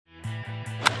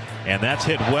And that's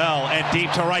hit well and deep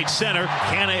to right center.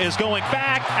 Canha is going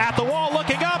back at the wall,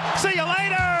 looking up. See you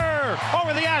later!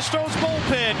 Over the Astros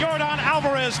bullpen, Yordan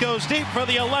Alvarez goes deep for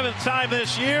the 11th time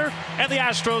this year, and the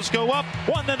Astros go up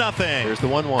 1-0. Here's the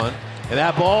 1-1, and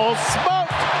that ball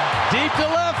smoked deep to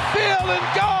left field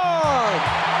and gone.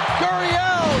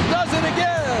 Gurriel does it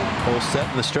again. Cole set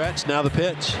in the stretch. Now the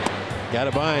pitch. Got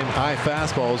it by him. High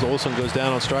fastballs. Olson goes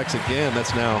down on strikes again.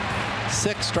 That's now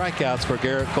 6 strikeouts for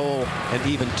Gerrit Cole and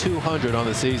even 200 on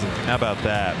the season. How about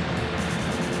that?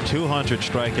 200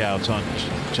 strikeouts on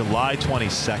July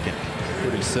 22nd.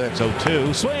 Pretty sick.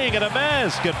 0-2. Swing and a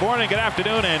miss. Good morning, good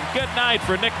afternoon, and good night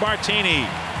for Nick Martini.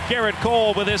 Gerrit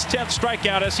Cole with his 10th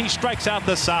strikeout as he strikes out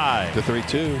the side. The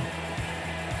 3-2.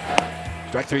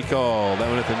 Strike 3 call. That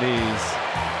one at the knees.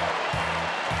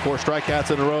 4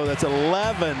 strikeouts in a row. That's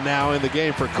 11 now in the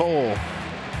game for Cole.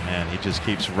 And he just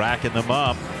keeps racking them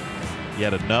up.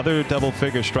 Yet another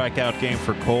double-figure strikeout game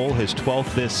for Cole, his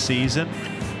 12th this season.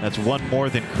 That's one more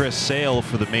than Chris Sale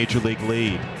for the Major League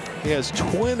lead. He has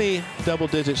 20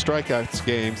 double-digit strikeouts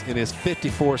games in his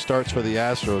 54 starts for the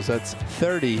Astros. That's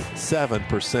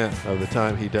 37% of the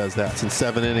time he does that. It's in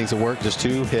 7 innings of work, just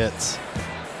 2 hits,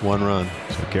 1 run.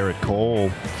 So Gerrit Cole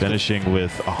finishing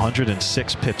with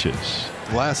 106 pitches.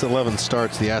 The last 11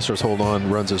 starts, the Astros hold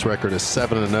on, runs his record is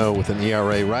 7-0 with an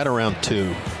ERA right around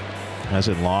 2.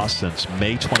 Hasn't lost since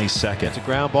May 22nd. It's a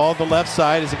ground ball to the left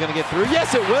side. Is it going to get through?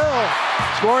 Yes, it will.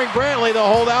 Scoring Brantley. They'll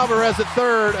hold Alvarez at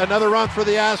third. Another run for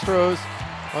the Astros.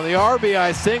 On the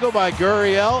RBI single by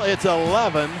Gurriel, it's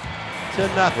 11-0.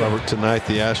 Robert, tonight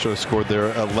the Astros scored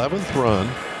their 11th run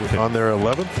on their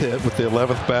 11th hit with the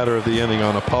 11th batter of the inning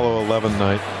on Apollo 11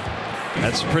 night.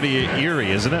 That's pretty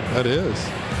eerie, isn't it? That is.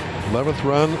 11th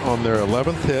run on their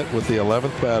 11th hit with the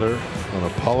 11th batter on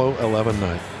Apollo 11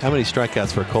 night. How many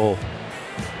strikeouts for Cole?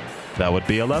 That would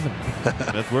be 11.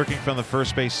 Smith working from the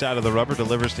first base side of the rubber,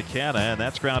 delivers to Canha, and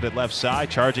that's grounded left side.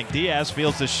 Charging Diaz,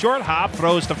 fields the short hop,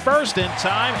 throws to first in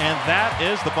time, and that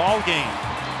is the ball game.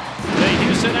 The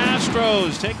Houston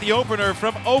Astros take the opener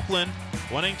from Oakland,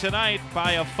 winning tonight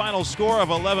by a final score of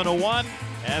 11-1,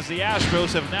 as the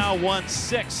Astros have now won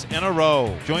 6 in a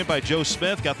row. Joined by Joe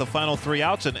Smith, got the final 3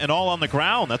 outs and all on the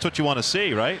ground. That's what you want to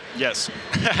see, right? Yes,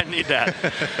 I need that.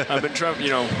 I've been trying,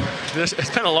 it's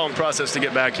been a long process to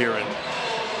get back here, and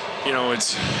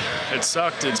it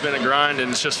sucked. It's been a grind,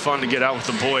 and it's just fun to get out with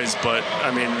the boys. But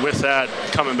I mean, with that,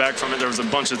 coming back from it, there was a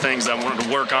bunch of things I wanted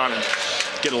to work on and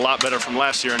get a lot better from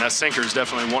last year, and that sinker is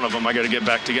definitely one of them. I got to get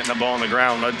back to getting the ball on the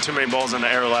ground. I had too many balls in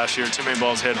the air last year, too many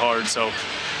balls hit hard, so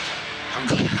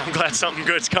I'm glad something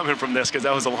good's coming from this, because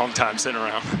that was a long time sitting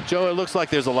around. Joe, it looks like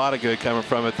there's a lot of good coming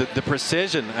from it. The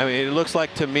precision, I mean, it looks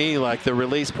like to me like the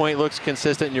release point looks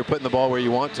consistent and you're putting the ball where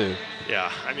you want to.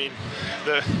 Yeah, I mean,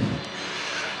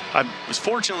 I was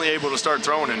fortunately able to start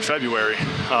throwing in February,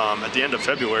 at the end of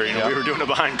February. We were doing it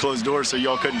behind closed doors so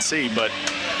y'all couldn't see, but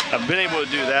I've been able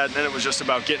to do that, and then it was just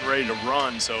about getting ready to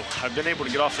run. So I've been able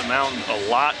to get off the mound a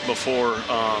lot before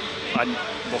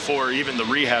even the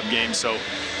rehab games. So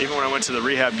even when I went to the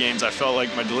rehab games, I felt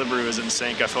like my delivery was in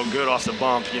sync. I felt good off the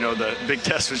bump. The big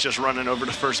test was just running over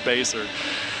to first base or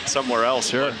somewhere else.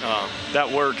 Sure. But that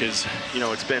work is,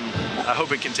 it's been, I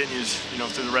hope it continues,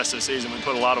 through the rest of the season. We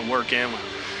put a lot of work in with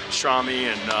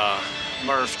Strami and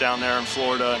Murph down there in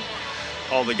Florida. And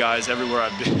all the guys everywhere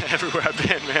I've been,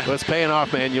 man. Well, it's paying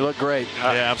off, man. You look great.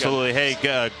 Yeah, absolutely. Hey,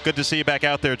 good to see you back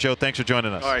out there, Joe. Thanks for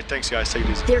joining us. All right, thanks, guys. Take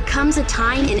it easy. There comes a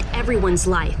time in everyone's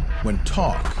life when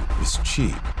talk is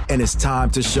cheap, and it's time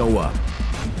to show up.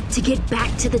 To get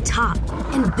back to the top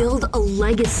and build a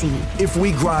legacy. If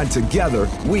we grind together,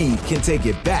 we can take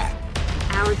it back.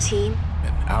 Our team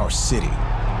and our city.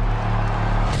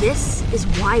 This is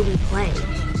why we play.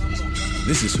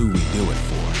 This is who we do it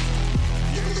for.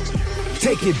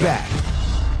 Take it back.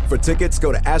 For tickets,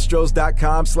 go to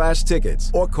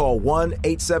astros.com/tickets or call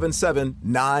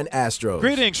 1-877-9-ASTROS.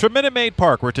 Greetings from Minute Maid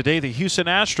Park, where today the Houston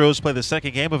Astros play the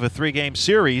second game of a 3-game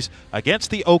series against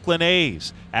the Oakland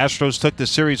A's. Astros took the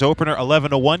series opener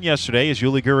 11-1 yesterday as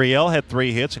Yuli Gurriel had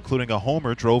 3 hits, including a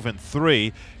homer, drove in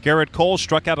 3. Gerrit Cole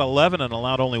struck out 11 and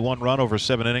allowed only 1 run over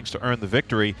 7 innings to earn the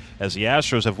victory, as the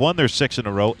Astros have won their 6 in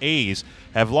a row. A's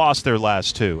have lost their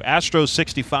last 2. Astros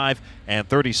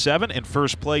 65-37 in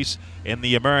first place in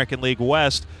the American League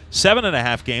West,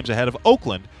 7.5 games ahead of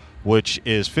Oakland, which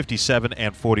is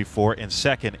 57-44 in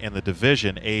second in the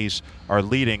division. A's are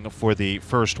leading for the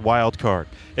first wild card.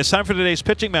 It's time for today's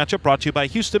pitching matchup, brought to you by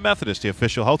Houston Methodist, the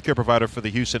official healthcare provider for the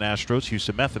Houston Astros.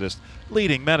 Houston Methodist,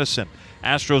 leading medicine.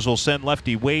 Astros will send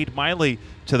lefty Wade Miley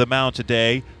to the mound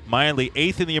today. Miley,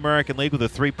 8th in the American League with a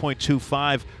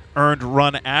 3.25 earned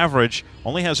run average,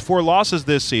 only has 4 losses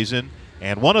this season,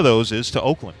 and one of those is to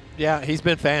Oakland. Yeah, he's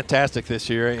been fantastic this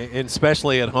year, and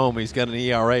especially at home. He's got an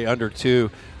ERA under 2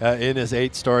 in his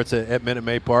 8 starts at Minute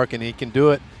Maid Park, and he can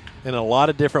do it in a lot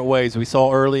of different ways. We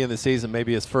saw early in the season,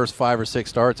 maybe his first 5 or 6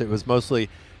 starts, it was mostly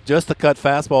just to cut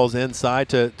fastballs inside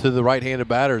to the right-handed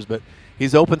batters, but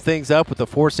he's opened things up with a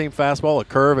 4-seam fastball, a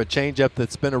curve, a changeup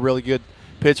that's been a really good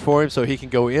pitch for him, so he can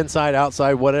go inside,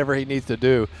 outside, whatever he needs to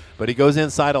do. But he goes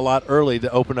inside a lot early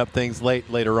to open up things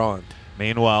later on.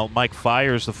 Meanwhile, Mike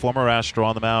Fiers, the former Astro,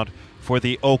 on the mound for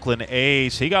the Oakland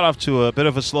A's. He got off to a bit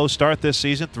of a slow start this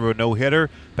season, threw a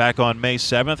no-hitter back on May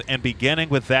 7th, and beginning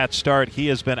with that start, he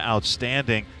has been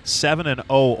outstanding, 7-0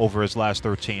 over his last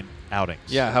 13 outings.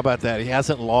 Yeah, how about that? He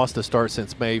hasn't lost a start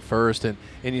since May 1st,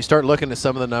 and you start looking at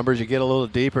some of the numbers, you get a little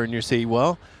deeper, and you see,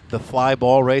 well, the fly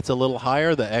ball rate's a little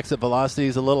higher, the exit velocity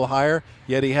is a little higher,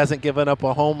 yet he hasn't given up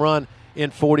a home run in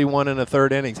 41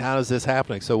 1/3 innings. How is this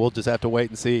happening? So we'll just have to wait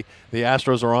and see. The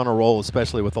Astros are on a roll,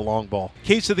 especially with the long ball.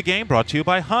 Keys to the Game brought to you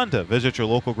by Honda. Visit your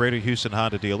local Greater Houston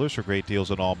Honda dealers for great deals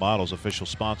on all models, official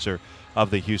sponsor of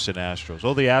the Houston Astros.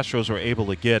 The Astros were able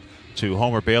to get to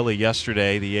Homer Bailey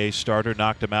yesterday. The A's starter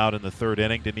knocked him out in the 3rd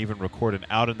inning, didn't even record an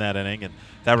out in that inning, and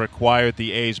that required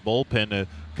the A's bullpen to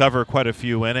cover quite a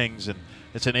few innings. And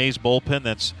it's an A's bullpen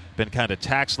that's been kind of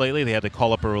taxed lately. They had to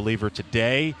call up a reliever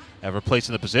today,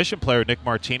 replacing the position player Nick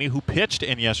Martini, who pitched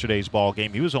in yesterday's ball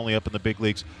game. He was only up in the big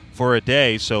leagues for a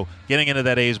day, so getting into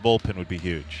that A's bullpen would be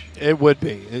huge. It would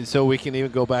be. So we can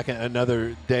even go back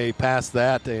another day past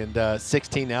that, and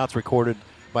 16 outs recorded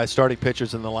by starting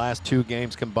pitchers in the last 2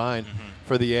 games combined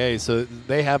for the A's. So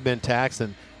they have been taxed,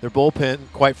 and their bullpen,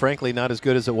 quite frankly, not as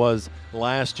good as it was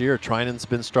last year. Trinan's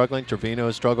been struggling. Trevino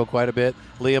has struggled quite a bit.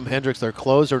 Liam Hendriks, their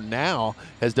closer now,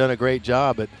 has done a great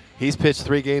job, but he's pitched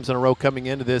 3 games in a row coming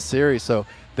into this series. So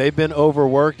they've been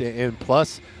overworked, and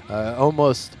plus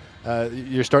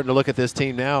you're starting to look at this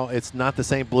team now. It's not the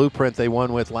same blueprint they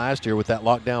won with last year with that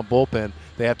lockdown bullpen.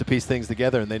 They have to piece things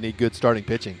together, and they need good starting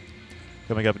pitching.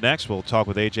 Coming up next, we'll talk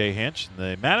with A.J. Hinch,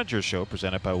 the Manager's Show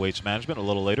presented by Waste Management. A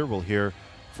little later, we'll hear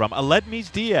from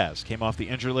Aledmys Diaz. Came off the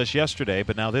injury list yesterday,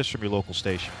 but now this from your local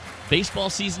station. Baseball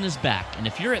season is back, and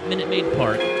if you're at Minute Maid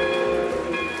Park,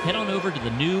 head on over to the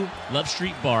new Love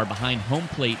Street Bar behind home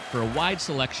plate for a wide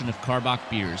selection of Karbach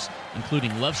beers,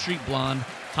 including Love Street Blonde,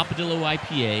 Hopadillo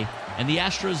IPA, and the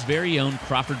Astros' very own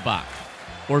Crawford Bock.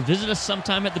 Or visit us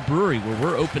sometime at the brewery where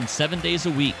we're open 7 days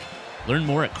a week. Learn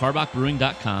more at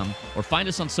carbachbrewing.com or find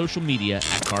us on social media at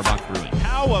Karbach Brewing.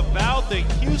 How about the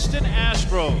Houston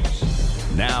Astros?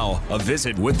 Now, a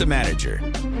visit with the manager.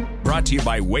 Brought to you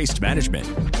by Waste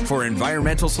Management for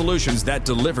environmental solutions that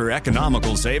deliver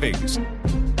economical savings.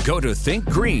 Go to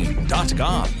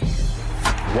thinkgreen.com.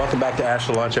 Welcome back to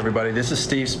Astro Lunch, everybody. This is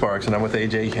Steve Sparks, and I'm with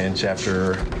A.J. Hinch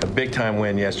after a big-time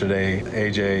win yesterday.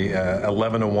 A.J.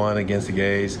 11-1 against the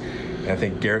A's. I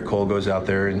think Garrett Cole goes out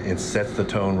there and sets the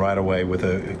tone right away with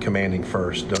a commanding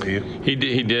first, don't you? He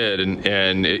did,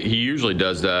 and he usually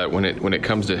does that when it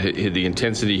comes to the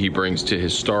intensity he brings to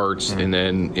his starts, and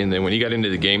then when he got into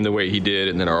the game the way he did,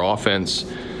 and then our offense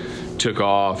took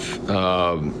off.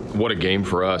 What a game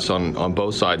for us on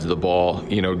both sides of the ball.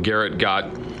 You know, Garrett got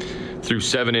through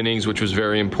 7 innings, which was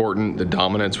very important. The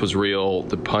dominance was real.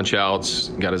 The punch-outs,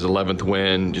 got his 11th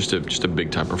win. Just a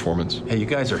big-time performance. Hey, you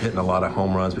guys are hitting a lot of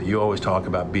home runs, but you always talk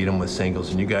about beat them with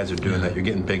singles, and you guys are doing that. You're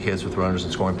getting big hits with runners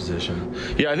in scoring position.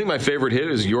 Yeah, I think my favorite hit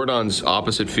is Jordan's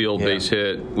opposite field base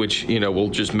hit, which, you know, will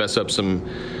just mess up some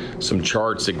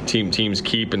charts that teams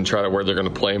keep and try to where they're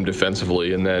going to play him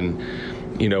defensively. And then,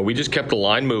 you know, we just kept the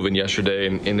line moving yesterday,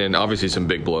 and then obviously some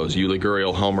big blows. Yuli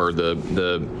Gurriel homer,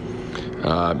 the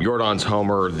Jordan's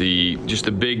homer, just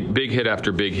a big hit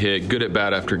after big hit, good at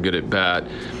bat after good at bat.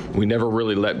 We never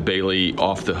really let Bailey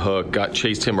off the hook.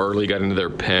 Chased him early, got into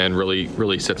their pen,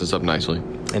 really sets us up nicely.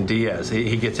 And Diaz,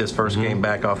 he gets his first game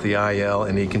back off the IL,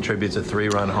 and he contributes a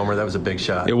 3-run homer. That was a big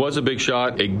shot. It was a big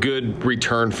shot, a good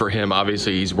return for him.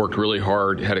 Obviously, he's worked really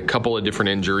hard, had a couple of different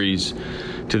injuries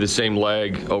to the same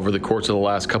leg over the course of the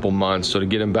last couple months. So to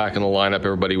get him back in the lineup,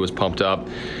 everybody was pumped up.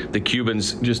 The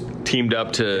Cubans just teamed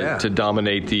up to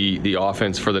dominate the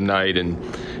offense for the night.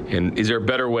 And is there a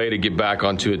better way to get back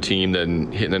onto a team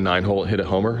than hitting a 9-hole, hit a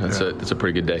homer? That's a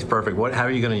pretty good day. It's perfect. How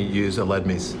are you going to use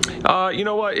Aledmys? You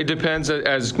know what? It depends.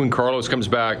 As when Carlos comes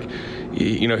back,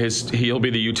 you know, he'll be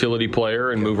the utility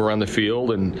player and move around the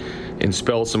field and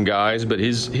spell some guys. But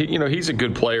he's a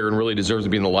good player and really deserves to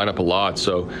be in the lineup a lot.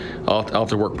 So I'll have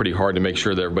to work pretty hard to make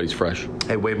sure that everybody's fresh.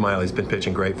 Hey, Wade Miley's been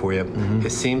pitching great for you.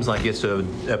 It seems like it's to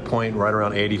a point right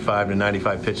around 85 to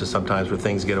 95 pitches sometimes where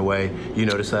things get away. You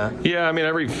notice that? Yeah, I mean,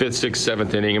 every 5th, 6th,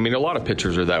 7th inning. I mean, a lot of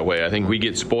pitchers are that way. I think we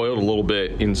get spoiled a little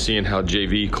bit in seeing how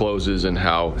JV closes and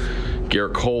how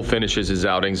Garrett Cole finishes his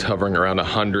outings hovering around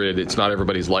 100. It's not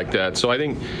everybody's like that. So I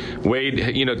think Wade,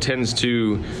 tends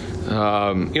to,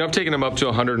 I've taken him up to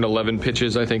 111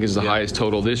 pitches, I think is the highest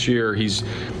total this year. He's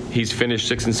finished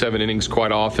 6 and 7 innings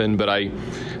quite often, but I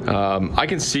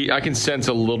can sense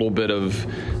a little bit of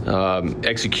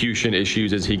execution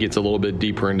issues as he gets a little bit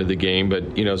deeper into the game.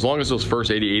 But, as long as those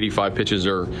first 80, 85 pitches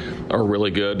are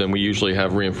really good, then we usually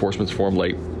have reinforcements for him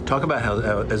late. Talk about how,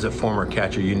 as a former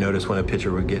catcher, you notice when a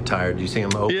pitcher would get tired. Do you see him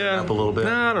open up a little bit?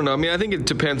 No, I don't know. I mean, I think it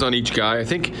depends on each guy. I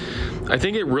think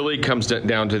it really comes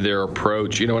down to their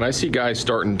approach. When I see guys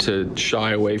starting to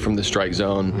shy away from the strike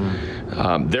zone,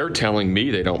 they're telling me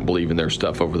they don't believe in their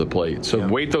stuff over the plate. So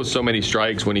Wade throws so many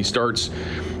strikes. When he starts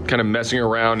kind of messing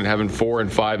around and having 4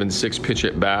 and 5 and 6 pitch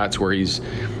at bats where he's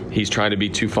trying to be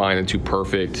too fine and too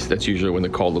perfect, that's usually when the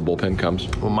call to the bullpen comes.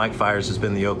 Well, Mike Fiers has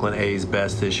been the Oakland A's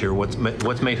best this year. What's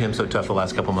made him so tough the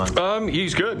last couple months?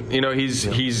 He's good.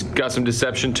 He's got some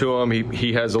deception to him.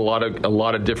 He has a lot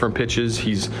of different pitches.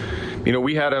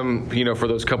 We had him, for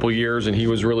those couple years, and he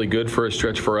was really good for a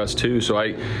stretch for us too. So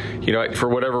for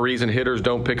whatever reason, hitters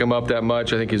don't pick him up that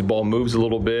much. I think his ball moves a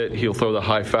little bit. He'll throw the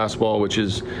high fastball, which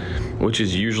is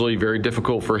usually very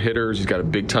difficult for hitters. He's got a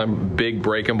big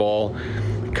breaking ball.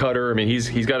 Cutter. I mean,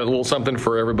 he's got a little something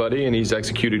for everybody, and he's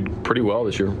executed pretty well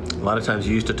this year. A lot of times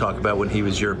you used to talk about when he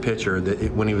was your pitcher,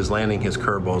 when he was landing his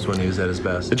curveballs when he was at his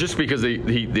best. It's just because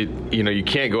you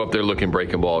can't go up there looking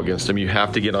breaking ball against him. You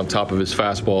have to get on top of his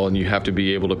fastball, and you have to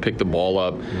be able to pick the ball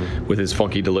up with his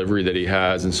funky delivery that he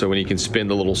has. And so when he can spin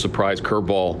the little surprise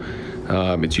curveball,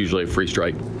 it's usually a free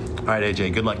strike. All right,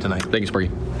 AJ, good luck tonight. Thank you, Sparky.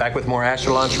 Back with more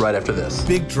Astro Lunch right after this.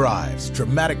 Big drives,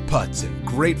 dramatic putts, and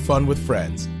great fun with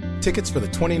friends. Tickets for the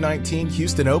 2019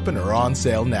 Houston Open are on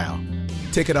sale now.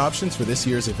 Ticket options for this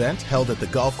year's event, held at the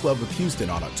Golf Club of Houston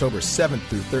on October 7th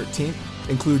through 13th,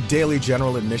 include daily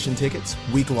general admission tickets,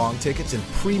 week-long tickets, and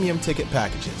premium ticket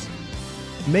packages.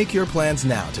 Make your plans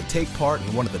now to take part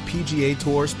in one of the PGA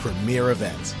Tour's premier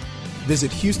events. Visit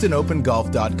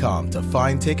HoustonOpenGolf.com to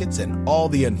find tickets and all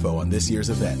the info on this year's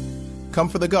event. Come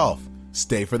for the golf.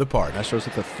 Stay for the party. Astros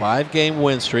with a 5-game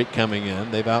win streak coming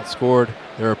in. They've outscored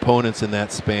their opponents in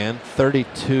that span,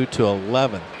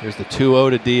 32-11. Here's the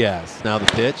 2-0 to Diaz. Now the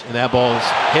pitch, and that ball's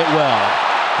hit well.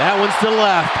 That one's to the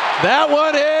left. That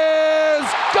one is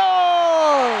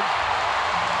gone!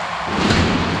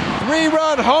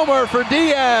 3-run homer for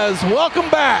Diaz. Welcome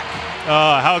back.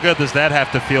 How good does that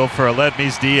have to feel for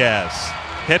Aledmys Diaz?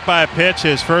 Hit by a pitch,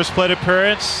 his first plate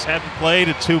appearance. Hadn't played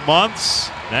in 2 months.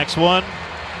 Next one.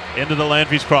 Into the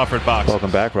Landry's Crawford box.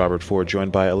 Welcome back. Robert Ford,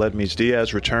 joined by Aledmys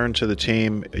Diaz, returned to the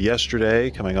team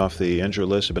yesterday, coming off the injured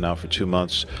list. Had been out for 2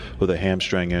 months with a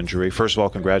hamstring injury. First of all,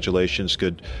 congratulations.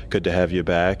 Good to have you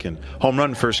back. And home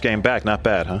run first game back. Not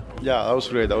bad, huh? Yeah, that was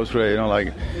great.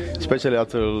 Especially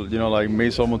after,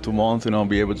 miss almost 2 months,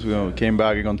 be able to came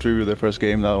back and contribute the first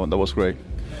game. That was great.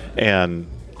 And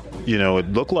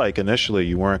it looked like initially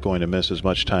you weren't going to miss as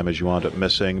much time as you wound up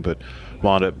missing, but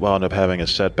wound up having a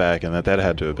setback, and that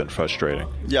had to have been frustrating.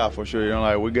 Yeah, for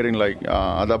sure. We're getting at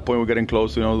that point we're getting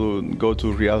close, to go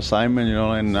to reassignment,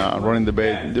 and running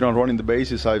the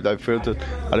bases. I felt it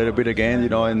a little bit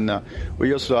again, and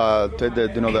we just take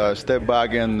the step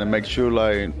back and make sure,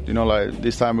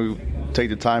 this time we take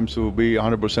the time to be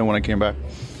 100% when I came back.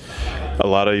 A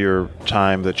lot of your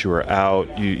time that you were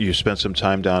out, you spent some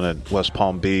time down at West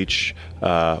Palm Beach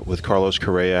with Carlos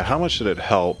Correa. How much did it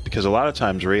help? Because a lot of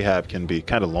times rehab can be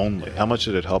kind of lonely. How much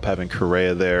did it help having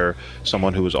Correa there,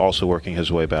 someone who was also working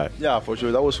his way back? Yeah, for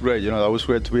sure. That was great. That was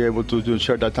great to be able to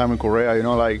share that time with Correa. I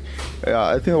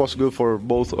think it was good for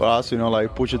both of us,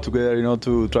 push it together,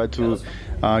 to try to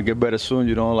get better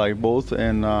soon, both.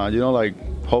 And,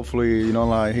 hopefully,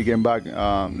 he came back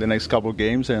the next couple of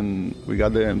games and we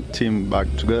got the team back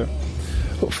together.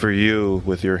 For you,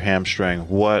 with your hamstring,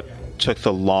 what took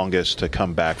the longest to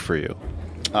come back for you?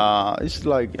 It's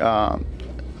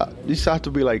this has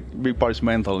to be big parts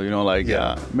mental,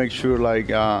 make sure you're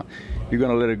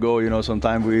gonna let it go.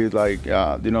 Sometimes we you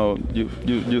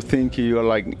think you're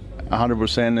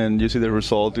 100% and you see the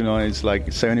result, it's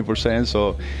 70%.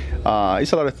 So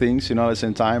it's a lot of things, at the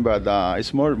same time, but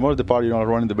it's more the part,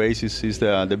 running the bases is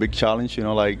the big challenge,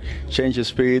 change the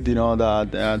speed, during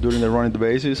the running the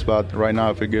bases. But right now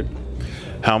I feel good.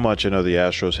 How much, the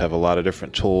Astros have a lot of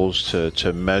different tools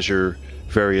to measure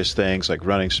various things like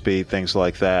running speed, things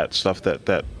like that, stuff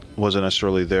that wasn't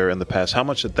necessarily there in the past. How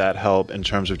much did that help in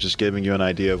terms of just giving you an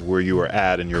idea of where you were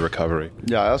at in your recovery?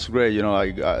 Yeah, that's great.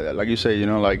 Like you say,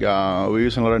 we're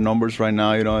using a lot of numbers right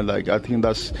now. I think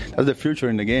that's the future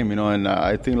in the game. And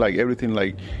I think everything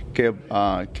can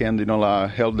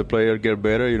help the player get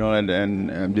better.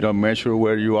 And measure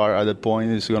where you are at that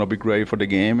point is going to be great for the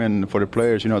game and for the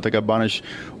players. Take advantage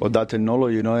of that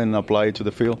technology. And apply it to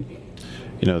the field.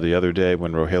 The other day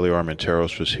when Rogelio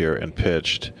Armenteros was here and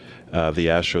pitched, the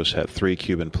Astros had 3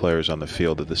 Cuban players on the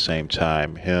field at the same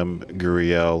time. Him,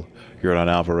 Gurriel, Yordan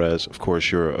Alvarez. Of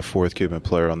course, you're a 4th Cuban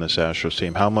player on this Astros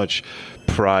team. How much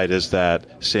pride is that,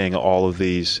 seeing all of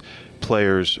these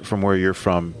players from where you're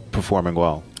from performing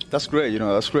well? That's great.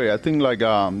 That's great. I think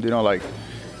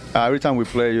every time we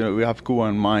play, we have Cuba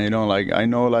in mind. I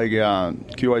know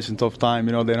Cuba is in tough time.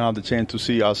 They don't have the chance to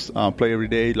see us play every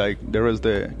day like the rest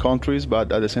of the countries.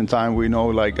 But at the same time, we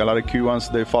know a lot of Cubans,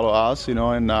 they follow us.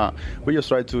 And we just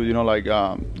try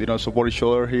to support each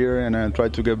other here and try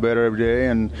to get better every day.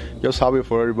 And just happy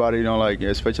for everybody.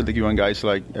 Especially the Cuban guys,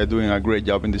 doing a great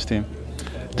job in this team.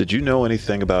 Did you know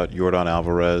anything about Yordan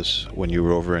Alvarez when you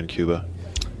were over in Cuba?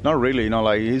 Not really,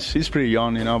 he's pretty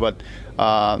young, but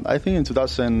I think in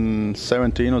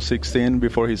 2017 or 16,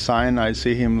 before he signed, I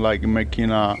see him making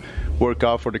a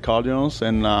workout for the Cardinals,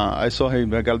 and I saw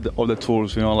him got all the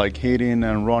tools, hitting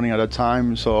and running at that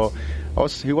time. So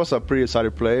he was a pretty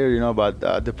excited player, but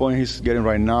at the point he's getting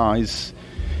right now, he's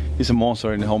a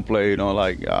monster in the home plate.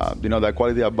 The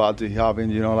quality of bat he's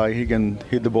having, he can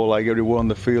hit the ball everywhere on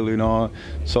the field,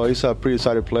 So he's a pretty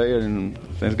excited player, and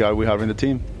thanks God we have in the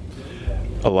team.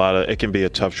 It can be a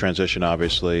tough transition,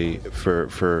 obviously,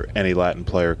 for any Latin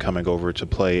player coming over to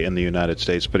play in the United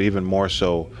States, but even more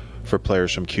so for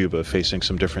players from Cuba facing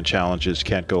some different challenges,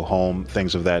 can't go home,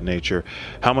 things of that nature.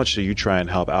 How much do you try and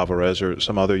help Alvarez or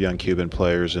some other young Cuban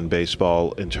players in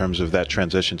baseball in terms of that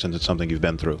transition, since it's something you've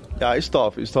been through? Yeah, it's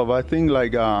tough. I think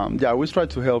we try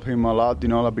to help him a lot,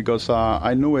 because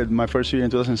I knew it my first year in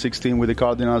 2016 with the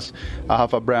Cardinals. I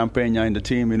have a Brian Peña in the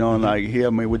team, he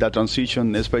helped me with that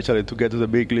transition, especially to get to the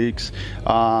big leagues. It's a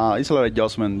lot of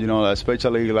adjustment,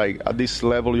 especially at this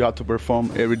level you have to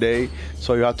perform every day,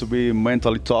 so you have to be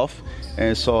mentally tough.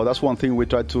 And so that's one thing we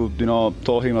try to,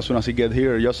 tell him as soon as he get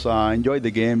here, just enjoy the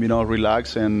game,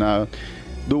 relax and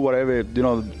do whatever,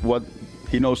 what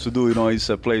he knows to do,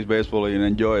 is play baseball and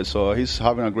enjoy it. So he's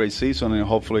having a great season, and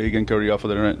hopefully he can carry on for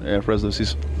the rest of the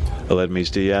season.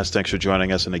 Aledmys Diaz, thanks for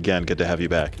joining us, and again, good to have you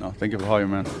back. No, thank you for having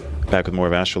me, man. Back with more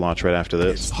of Astro Launch right after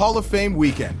this. It's Hall of Fame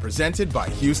weekend presented by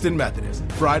Houston Methodist.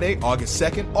 Friday, August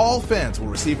 2nd, all fans will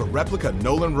receive a replica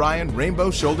Nolan Ryan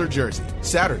rainbow shoulder jersey.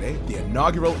 Saturday, the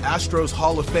inaugural Astros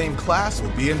Hall of Fame class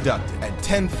will be inducted, and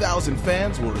 10,000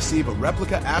 fans will receive a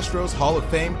replica Astros Hall of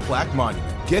Fame plaque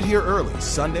monument. Get here early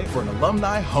Sunday for an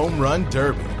alumni home run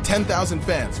derby. 10,000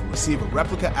 fans will receive a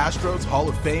replica Astros Hall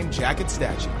of Fame jacket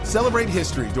statue. Celebrate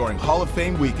history during Hall of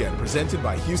Fame weekend presented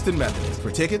by Houston Methodist.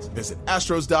 For tickets, visit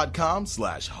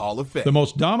astros.com/Hall of Fame. The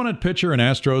most dominant pitcher in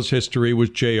Astros history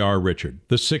was J.R. Richard.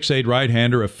 The 6'8"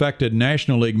 right-hander affected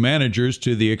National League managers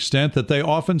to the extent that they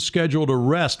often scheduled a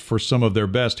rest for some of their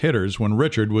best hitters when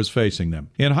Richard was facing them.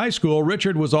 In high school,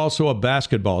 Richard was also a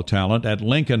basketball talent at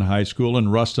Lincoln High School in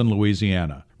Ruston,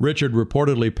 Louisiana. Richard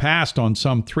reportedly passed on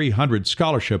some 300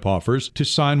 scholarship offers to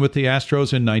sign with the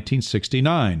Astros in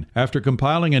 1969 after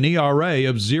compiling an ERA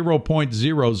of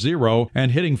 0.00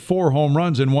 and hitting 4 home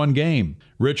runs in one game.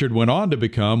 Richard went on to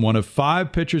become one of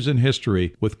 5 pitchers in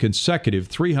history with consecutive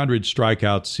 300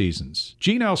 strikeout seasons.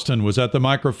 Gene Elston was at the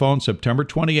microphone September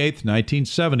 28,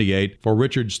 1978 for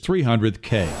Richard's 300th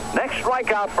K. Next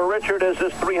strikeout for Richard is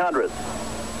his 300th.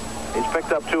 He's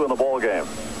picked up 2 in the ball game.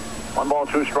 1 ball,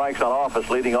 2 strikes on Office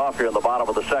leading off here in the bottom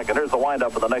of the second. Here's the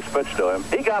windup for the next pitch to him.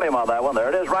 He got him on that one. There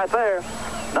it is right there.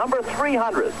 Number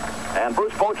 300. And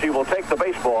Bruce Bochy will take the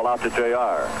baseball out to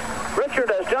JR. Richard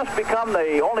has just become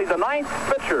only the 9th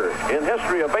pitcher in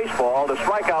history of baseball to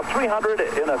strike out 300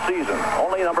 in a season.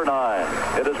 Only number 9.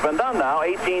 It has been done now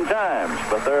 18 times,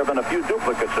 but there have been a few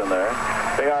duplicates in there.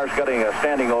 JR's getting a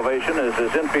standing ovation as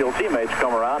his infield teammates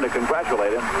come around to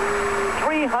congratulate him.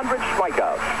 300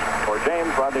 strikeouts for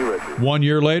James Rodney Richard. 1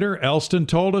 year later, Elston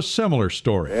told a similar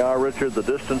story. J.R. Richard, the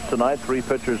distance tonight. 3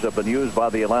 pitchers have been used by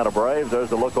the Atlanta Braves. There's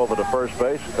the look over to first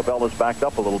base. Cabela's backed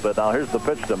up a little bit. Now here's the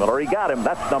pitch to Miller. He got him.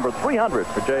 That's number 300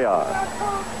 for J.R.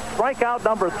 Strikeout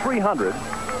number 300.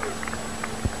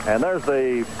 And there's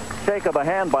the shake of the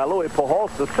hand by Louis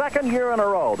Pujols. The 2nd year in a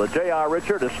row that J.R.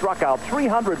 Richard has struck out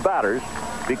 300 batters.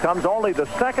 Becomes only the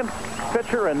 2nd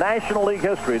pitcher in National League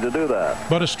history to do that.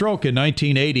 But a stroke in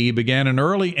 1980 began an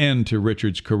early end to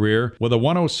Richard's career with a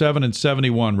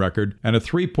 107-71 record and a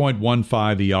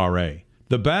 3.15 ERA.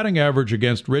 The batting average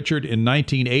against Richard in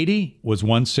 1980 was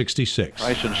 166.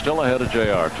 Bryson still ahead of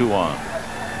JR, 2-on.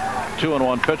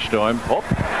 2-1 pitch to him. Oh.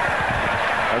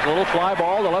 There's a little fly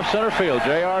ball to left center field.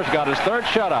 JR's got his third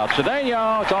shutout.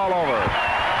 Cedeno, it's all over.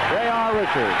 JR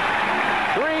Richard.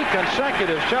 3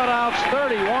 consecutive shutouts,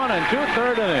 31 and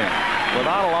 2/3 innings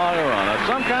without allowing a run. That's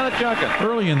some kind of chunking.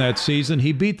 Early in that season,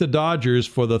 he beat the Dodgers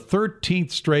for the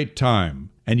 13th straight time,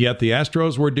 and yet the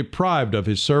Astros were deprived of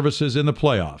his services in the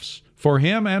playoffs. For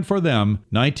him and for them,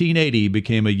 1980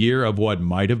 became a year of what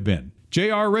might have been.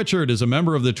 J.R. Richard is a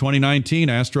member of the 2019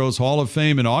 Astros Hall of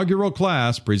Fame inaugural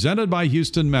class presented by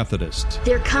Houston Methodist.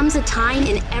 There comes a time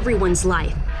in everyone's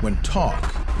life when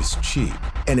talk is cheap.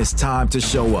 And it's time to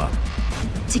show up.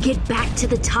 To get back to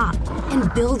the top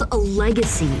and build a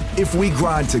legacy. If we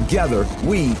grind together,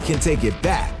 we can take it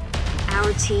back.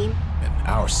 Our team. And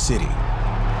our city.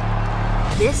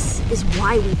 This is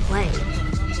why we play.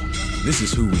 This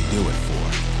is who we do it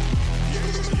for.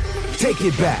 Take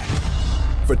it back.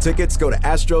 For tickets, go to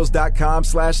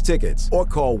Astros.com/tickets or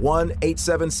call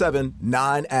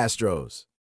 1-877-9-ASTROS.